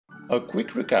A quick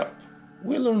recap.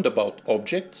 We learned about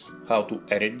objects, how to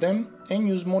edit them and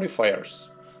use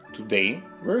modifiers. Today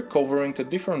we're covering a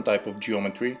different type of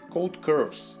geometry called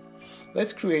curves.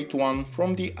 Let's create one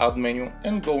from the Add menu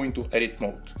and go into Edit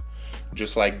mode.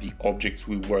 Just like the objects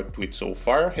we worked with so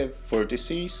far have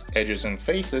vertices, edges and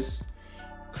faces,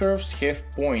 curves have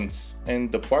points, and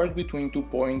the part between 2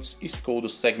 points is called a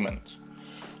segment.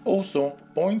 Also,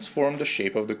 points form the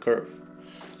shape of the curve.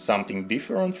 Something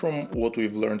different from what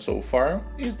we've learned so far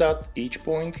is that each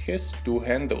point has 2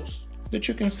 handles that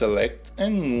you can select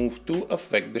and move to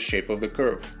affect the shape of the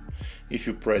curve. If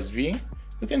you press V,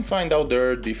 you can find out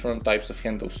there are different types of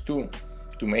handles too.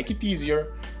 To make it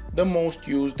easier, the most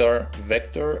used are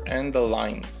vector and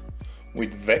aligned.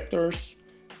 With vectors,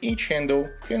 each handle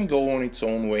can go on its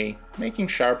own way, making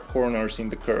sharp corners in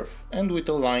the curve, and with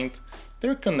aligned,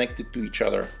 they're connected to each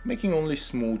other, making only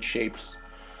smooth shapes.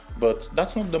 But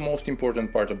that's not the most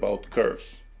important part about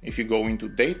curves. If you go into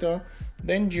data,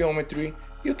 then geometry,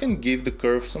 you can give the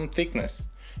curve some thickness.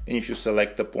 And if you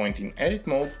select a point in edit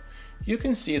mode, you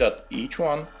can see that each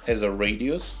one has a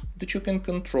radius that you can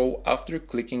control after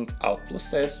clicking Alt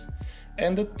plus S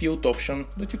and a tilt option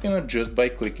that you can adjust by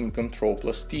clicking Ctrl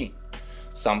plus T.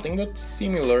 Something that's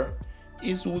similar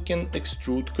is we can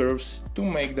extrude curves to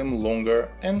make them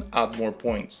longer and add more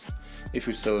points. If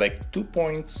you select 2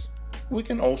 points, we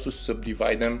can also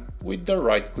subdivide them with the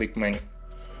right click menu.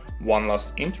 One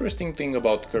last interesting thing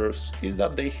about curves is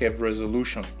that they have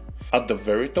resolution. At the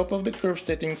very top of the curve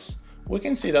settings, we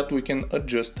can see that we can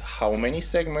adjust how many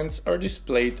segments are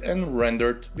displayed and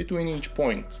rendered between each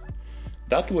point.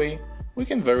 That way, we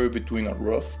can vary between a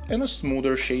rough and a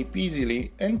smoother shape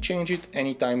easily and change it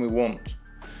anytime we want.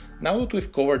 Now that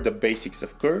we've covered the basics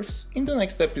of curves, in the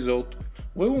next episode,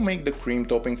 we will make the cream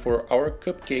topping for our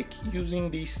cupcake using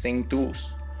these same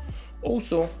tools.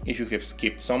 Also, if you have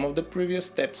skipped some of the previous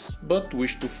steps but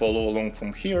wish to follow along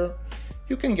from here,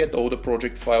 you can get all the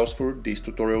project files for this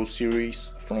tutorial series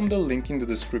from the link in the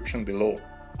description below.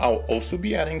 I'll also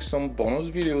be adding some bonus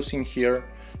videos in here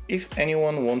if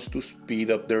anyone wants to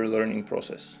speed up their learning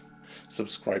process.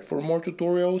 Subscribe for more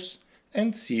tutorials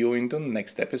and see you in the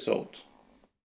next episode.